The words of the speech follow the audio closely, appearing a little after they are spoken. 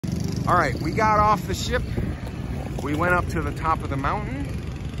All right, we got off the ship. We went up to the top of the mountain.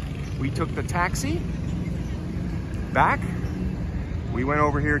 We took the taxi back. We went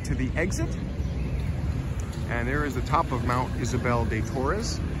over here to the exit. And there is the top of Mount Isabel de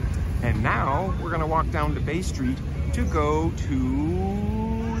Torres. And now we're gonna walk down to Bay Street to go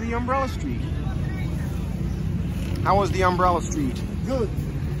to the Umbrella Street. How was the Umbrella Street? Good.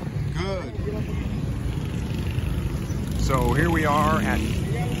 Good. So here we are at,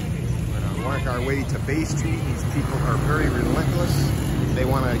 we're gonna work our way to Bay Street. These people are very relentless. They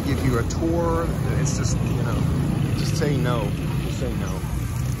wanna give you a tour. It's just, you know, just say no. Just say no.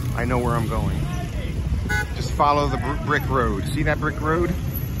 I know where I'm going. Just follow the brick road. See that brick road?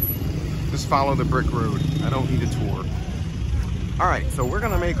 Just follow the brick road. I don't need a tour. All right, so we're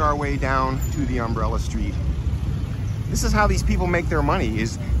gonna make our way down to the Umbrella Street. This is how these people make their money,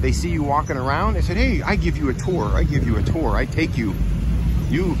 is they see you walking around, they said, hey, I give you a tour, I give you a tour, I take you.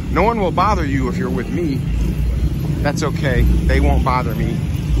 No one will bother you if you're with me. That's okay, they won't bother me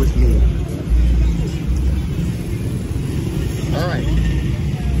with me. All right.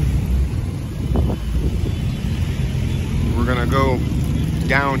 We're gonna go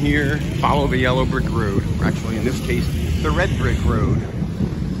down here, follow the yellow brick road. Actually, in this case, the red brick road.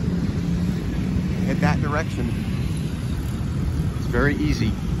 Head that direction. It's very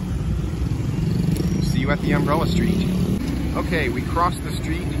easy. See you at the Umbrella Street. Okay, we crossed the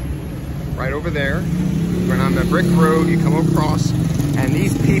street right over there. Went on the brick road, you come across, and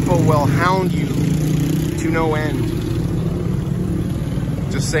these people will hound you to no end.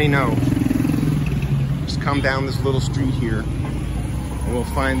 Just say no. Just come down this little street here. We'll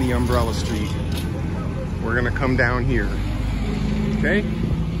find the Umbrella Street. We're gonna come down here, okay?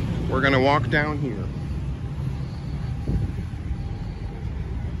 We're gonna walk down here.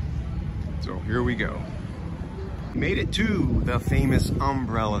 So here we go. Made it to the famous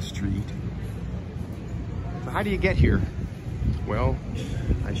Umbrella Street. So how do you get here? Well,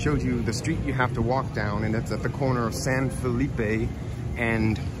 I showed you the street you have to walk down, and it's at the corner of San Felipe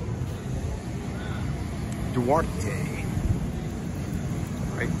and Duarte.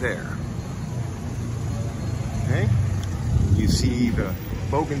 Right there. Okay? You see the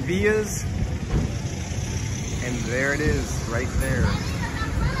bougainvilleas, and there it is, right there.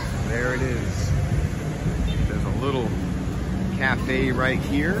 There it is. There's a little cafe right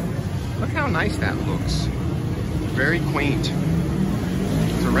here. Look how nice that looks. Very quaint.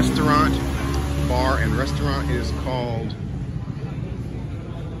 It's a restaurant, bar and restaurant. It is called,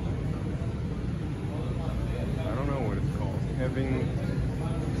 I don't know what it's called. Having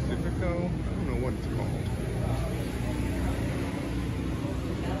Pacifico? I don't know what it's called.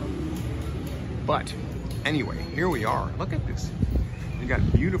 But anyway, here we are. Look at this. You got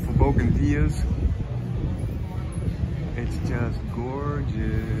beautiful bougainvilleas. It's just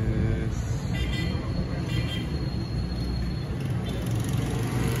gorgeous.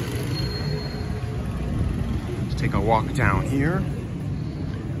 Let's take a walk down here.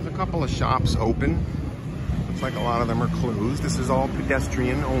 There's a couple of shops open. Looks like a lot of them are closed. This is all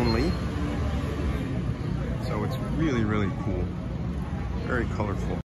pedestrian only. So it's really, really cool. Very colorful.